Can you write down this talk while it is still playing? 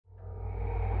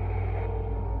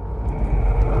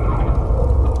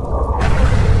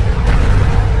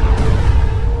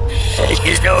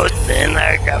Gesund,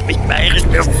 hab ich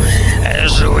beigespielt.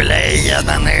 Schule, ja,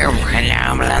 dann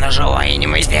хлям, на живое не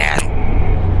мастер.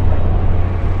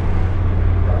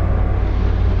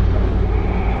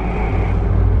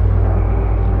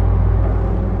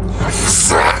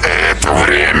 За это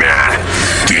время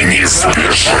ты не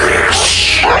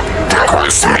сбежишь,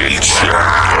 такой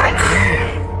смельчак.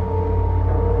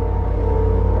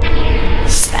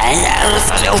 Стоял,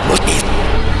 смотрел в пути.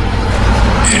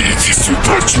 Иди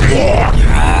сюда, чмо.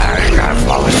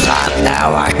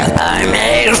 Давай, когда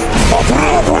умеешь.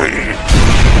 Попробуй.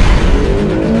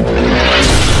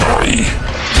 Ай.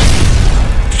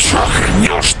 Чё,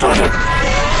 охренел, что ли?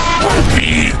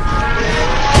 Лови.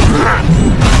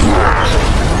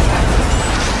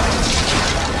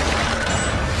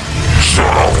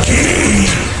 Жалкий.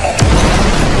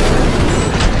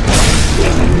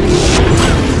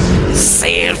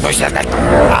 Сыр, пусть это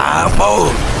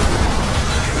траву.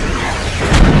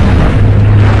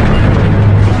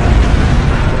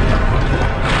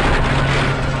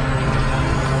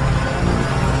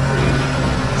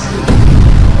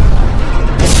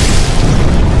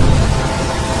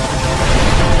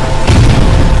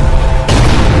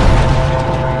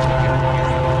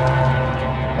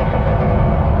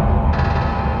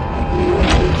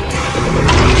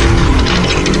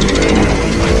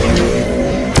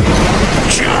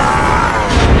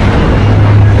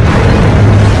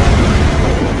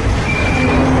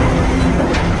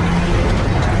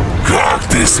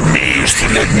 Ты смеешь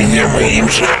над меня моим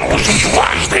жалужем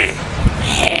дважды?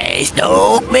 Эй,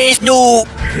 стук, стук.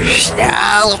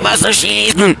 Стал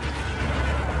послушать.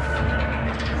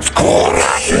 Скоро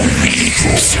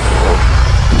увидимся.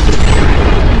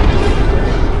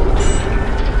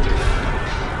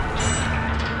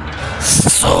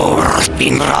 Сур,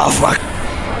 пинрова.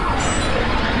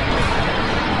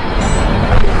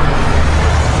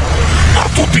 А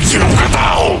тут ты не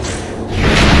угадал.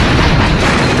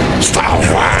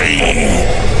 Вставай!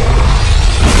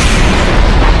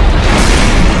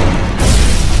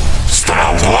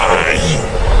 Вставай!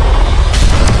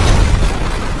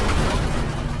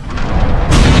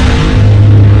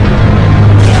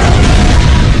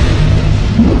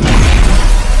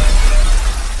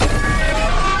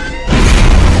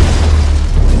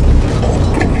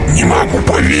 Не могу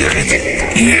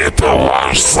поверить. И это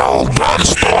ваш солдат,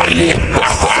 что ли?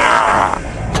 Ха-ха!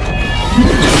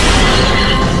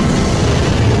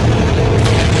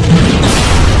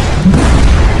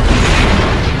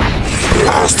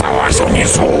 Оставайся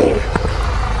внизу.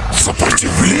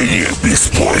 Сопротивление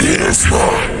бесполезно.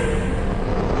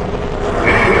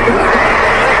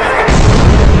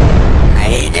 На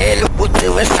неделю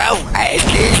будто вышел, а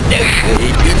если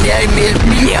меня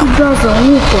меня. Куда за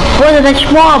ухо? Вот это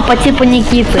чмо по типу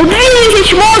Никиты. Убери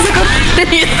чмо за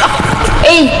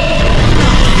Эй!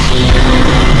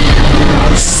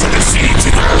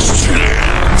 Сосите наш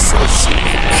член,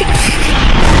 сосите.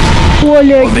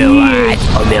 Оля, Убивать,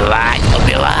 убивать,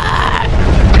 убивать.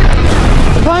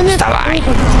 Ваня, Вставай.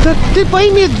 да ты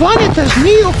пойми, Ваня-то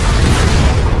жмил.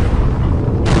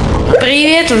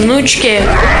 привет, внучки.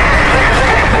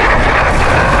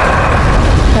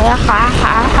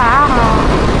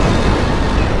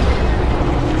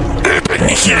 Это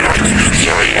ни хера не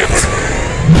меняет.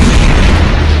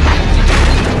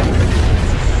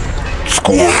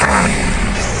 Скоро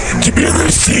тебе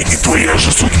настигнет твоя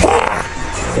же судьба.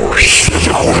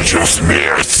 Это хуже, чем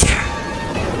смерть.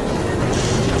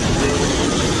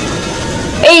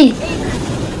 Эй!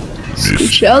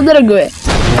 Скучал, дорогой?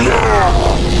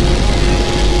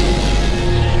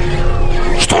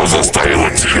 Что заставило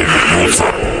тебя вернуться,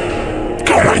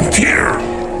 командир?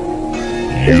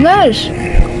 Ты знаешь,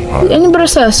 я не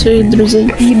бросаю своих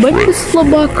друзей. Ебать ты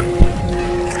слабак.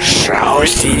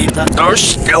 Шауси, да то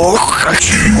шлюха.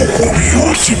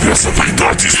 Убью тебя за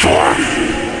предательство.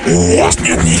 У вас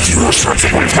нет ни единого шанса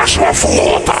против нашего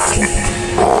флота.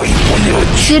 Ой,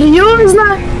 блядь.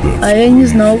 Серьезно? А я не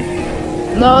знал.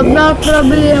 Но одна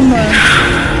проблема.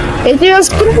 Я тебя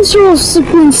скручивал,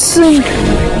 сукин сын.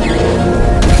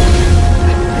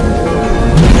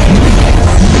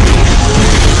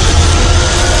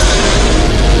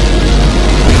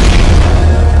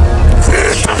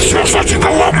 Это все, что тебе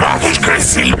дала матушка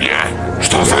Сильвия.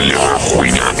 Что за левая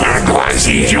хуйня в твоем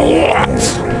глазе, идиот?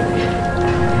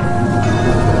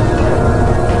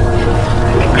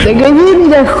 Да говори,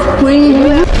 да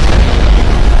хуйня.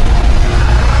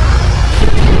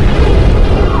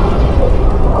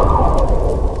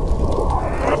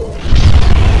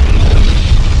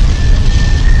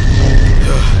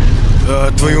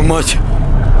 Твою мать!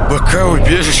 Пока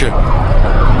убежище!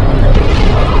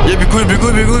 Я бегу,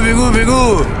 бегу, бегу, бегу,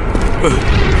 бегу!